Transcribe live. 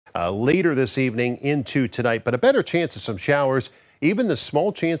later this evening into tonight, but a better chance of some showers, even the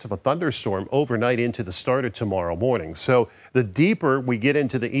small chance of a thunderstorm overnight into the start of tomorrow morning. So the deeper we get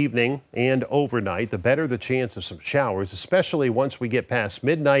into the evening and overnight, the better the chance of some showers, especially once we get past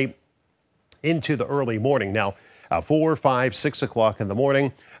midnight into the early morning. Now, 4, 5, 6 o'clock in the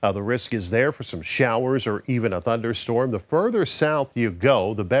morning, the risk is there for some showers or even a thunderstorm. The further south you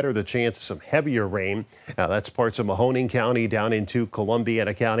go, the better the chance of some heavier rain. That's parts of Mahoning County down into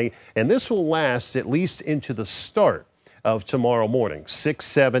Columbiana County. And this will last at least into the start of tomorrow morning, 6,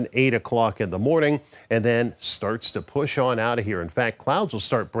 7, 8 o'clock in the morning, and then starts to push on out of here. In fact, clouds will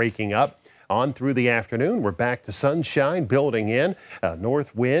start breaking up on through the afternoon. We're back to sunshine building in,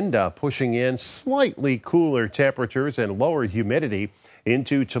 north wind pushing in, slightly cooler temperatures and lower humidity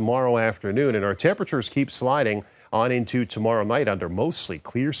into tomorrow afternoon. And our temperatures keep sliding on into tomorrow night under mostly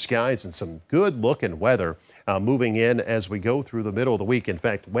clear skies and some good looking weather moving in as we go through the middle of the week. In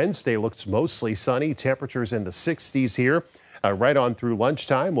fact, Wednesday looks mostly sunny, temperatures in the 60s here right on through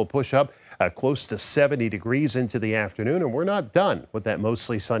lunchtime. We'll push up close to 70 degrees into the afternoon, and we're not done with that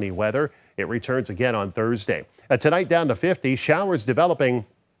mostly sunny weather. It returns again on Thursday. Tonight down to 50, showers developing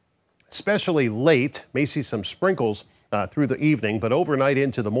especially late. May see some sprinkles through the evening, but overnight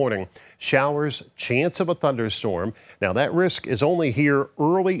into the morning, showers, chance of a thunderstorm. Now that risk is only here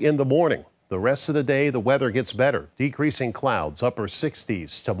early in the morning. The rest of the day, the weather gets better. Decreasing clouds, upper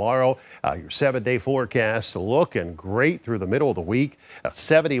 60s tomorrow. Your 7-day forecast looking great through the middle of the week.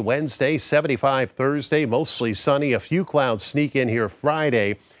 70 Wednesday, 75 Thursday, mostly sunny. A few clouds sneak in here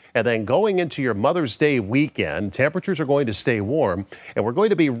Friday. And then going into your Mother's Day weekend, temperatures are going to stay warm, and we're going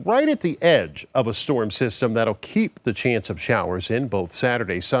to be right at the edge of a storm system that'll keep the chance of showers in both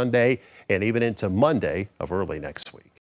Saturday, Sunday, and even into Monday of early next week.